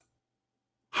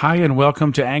Hi, and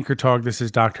welcome to Anchor Talk. This is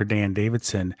Dr. Dan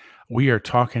Davidson. We are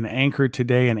talking Anchor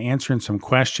today and answering some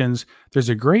questions. There's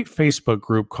a great Facebook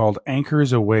group called Anchor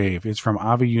is a Wave. It's from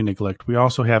Avi Uniglicht. We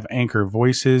also have Anchor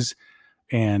Voices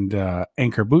and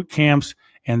Anchor Boot Camps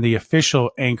and the official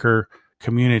Anchor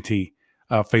Community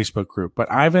Facebook group.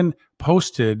 But Ivan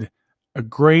posted a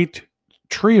great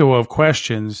trio of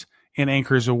questions in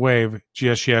Anchor is a Wave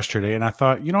just yesterday. And I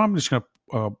thought, I'm just going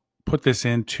to put this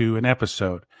into an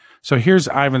episode. So here's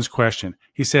Ivan's question.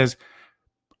 He says,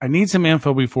 I need some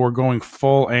info before going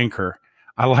full Anchor.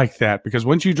 I like that because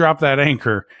once you drop that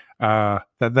anchor,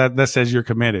 that says you're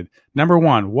committed. Number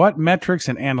one, what metrics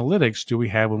and analytics do we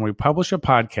have when we publish a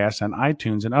podcast on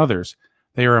iTunes and others?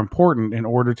 They are important in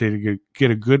order to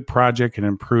get a good project and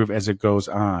improve as it goes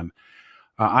on.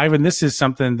 Ivan, this is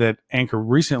something that Anchor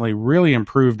recently really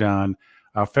improved on.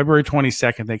 February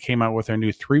 22nd, they came out with their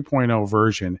new 3.0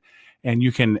 version, and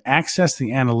you can access the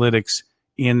analytics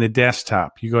in the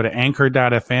desktop. You go to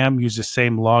anchor.fm, use the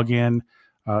same login,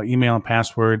 email and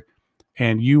password,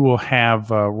 and you will have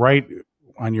right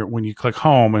on when you click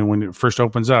home and when it first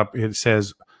opens up, it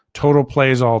says total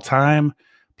plays all time,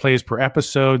 plays per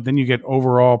episode. Then you get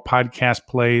overall podcast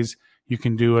plays. You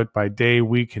can do it by day,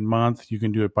 week, and month. You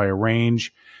can do it by a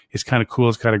range. It's kind of cool.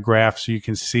 It's got a graph so you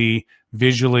can see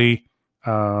visually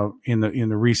in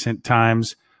the recent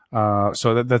times.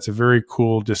 So that's a very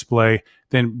cool display.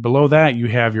 Then below that, you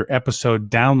have your episode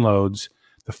downloads,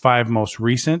 the 5 most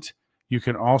recent. You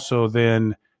can also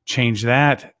then change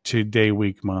that to day,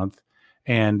 week, month,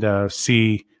 and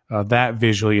see that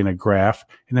visually in a graph.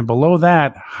 And then below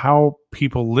that, how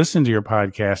people listen to your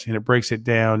podcast, and it breaks it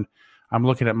down. I'm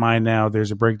looking at mine now.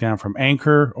 There's a breakdown from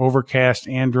Anchor, Overcast,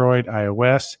 Android,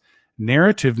 iOS,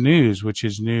 Narrative News, which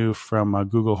is new from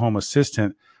Google Home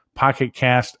Assistant, Pocket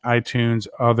Cast, iTunes,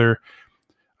 other.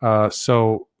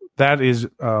 So that is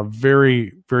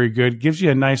very, very good. Gives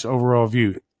you a nice overall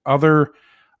view. Other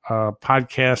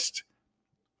podcast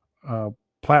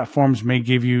platforms may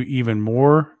give you even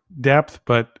more depth,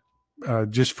 but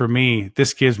just for me,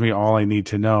 this gives me all I need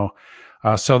to know.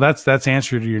 So that's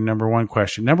answer to your number one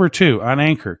question. Number two, on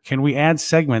Anchor, can we add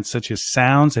segments such as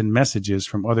sounds and messages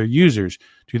from other users?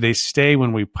 Do they stay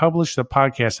when we publish the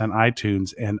podcast on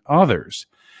iTunes and others?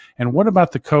 And what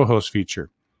about the co-host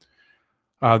feature?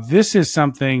 This is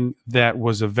something that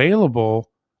was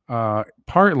available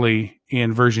partly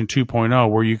in version 2.0,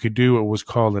 where you could do what was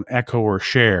called an echo or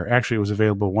share. Actually, it was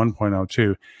available 1.0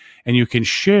 too. And you can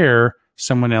share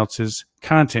someone else's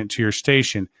content to your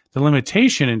station. The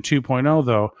limitation in 2.0,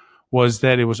 though, was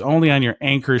that it was only on your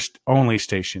Anchor-only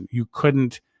station. You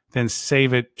couldn't then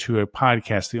save it to a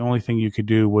podcast. The only thing you could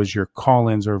do was your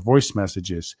call-ins or voice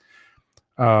messages.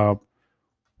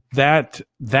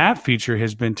 That feature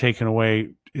has been taken away,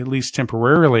 at least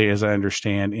temporarily, as I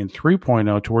understand, in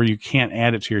 3.0 to where you can't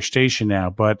add it to your station now.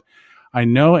 But I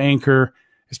know Anchor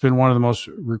has been one of the most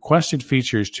requested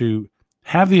features to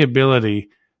have the ability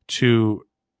to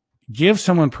give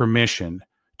someone permission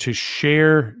to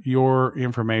share your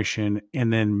information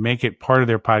and then make it part of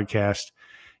their podcast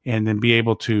and then be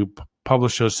able to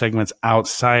publish those segments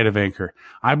outside of Anchor.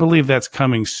 I believe that's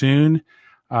coming soon.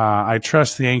 I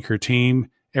trust the Anchor team.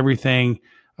 Everything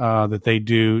that they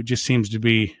do just seems to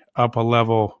be up a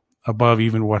level above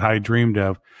even what I dreamed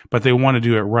of, but they want to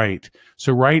do it right.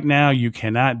 So right now you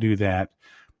cannot do that,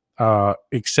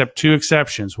 except 2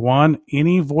 exceptions. One,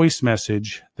 any voice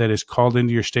message that is called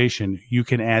into your station, you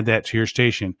can add that to your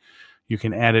station. You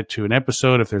can add it to an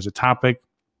episode if there's a topic.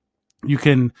 You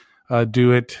can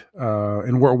do it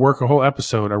and work a whole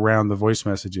episode around the voice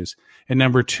messages. And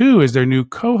number 2 is their new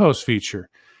co-host feature.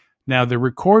 Now, the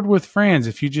record with friends,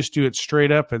 if you just do it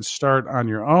straight up and start on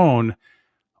your own,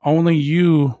 only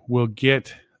you will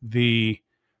get the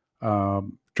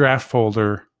draft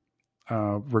folder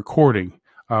recording,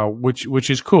 which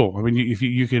is cool. I mean, if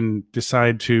you can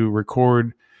decide to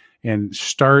record and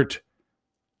start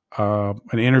an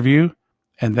interview,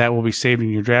 and that will be saved in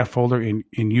your draft folder, and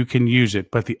you can use it.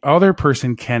 But the other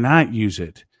person cannot use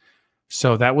it.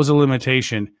 So that was a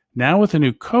limitation. Now with the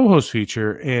new co-host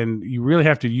feature, and you really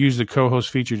have to use the co-host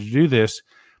feature to do this,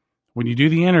 when you do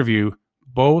the interview,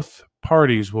 both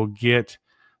parties will get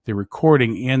the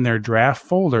recording in their draft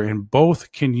folder, and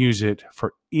both can use it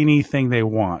for anything they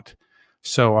want.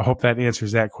 So I hope that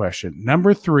answers that question.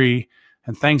 Number 3,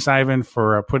 and thanks, Ivan,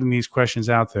 for putting these questions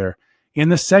out there. In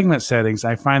the segment settings,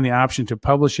 I find the option to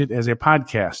publish it as a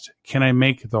podcast. Can I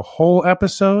make the whole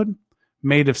episode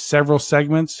made of several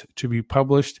segments to be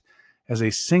published as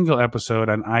a single episode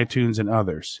on iTunes and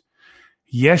others?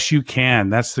 Yes, you can.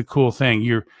 That's the cool thing.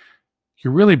 You're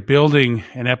really building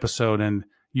an episode, and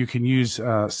you can use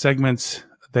segments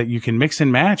that you can mix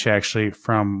and match actually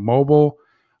from mobile,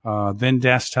 then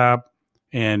desktop,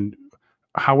 and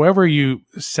however you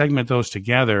segment those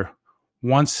together.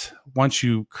 Once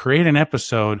you create an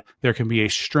episode, there can be a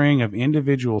string of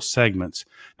individual segments.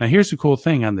 Now, here's the cool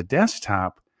thing on the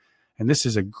desktop, and this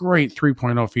is a great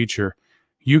 3.0 feature.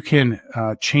 You can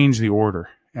change the order.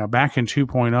 Now, back in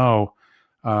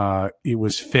 2.0, it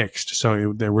was fixed,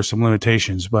 so there were some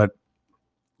limitations. But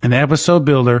in the episode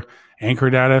builder,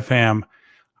 Anchor.fm,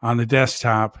 on the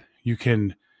desktop, you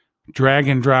can drag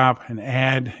and drop and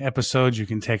add episodes. You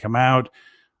can take them out,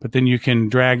 but then you can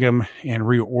drag them and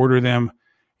reorder them.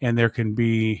 And there can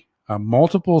be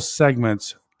multiple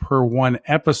segments per one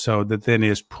episode that then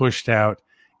is pushed out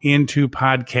into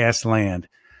podcast land.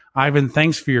 Ivan,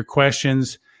 thanks for your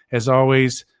questions. As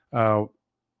always, one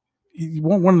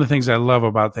of the things I love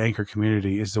about the Anchor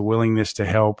community is the willingness to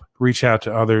help, reach out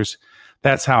to others.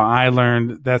 That's how I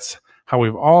learned. That's how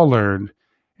we've all learned.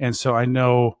 And so I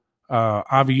know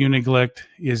Avi Uniglicht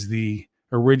is the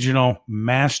original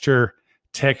master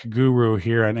tech guru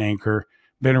here on Anchor,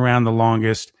 been around the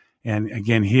longest. And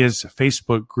again, his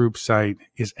Facebook group site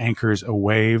is Anchors a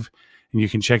Wave. And you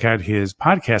can check out his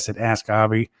podcast at Ask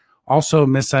Avi. Also,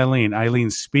 Miss Eileen. Eileen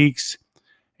Speaks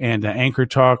and Anchor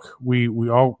Talk. We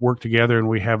all work together, and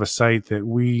we have a site that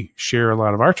we share a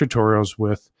lot of our tutorials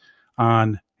with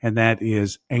on, and that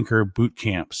is Anchor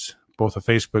Bootcamps, both a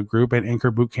Facebook group and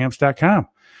anchorbootcamps.com.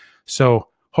 So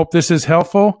hope this is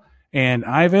helpful. And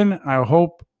Ivan, I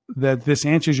hope that this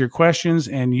answers your questions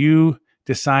and you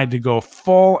decide to go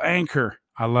full Anchor.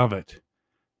 I love it.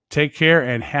 Take care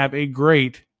and have a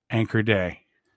great Anchor day.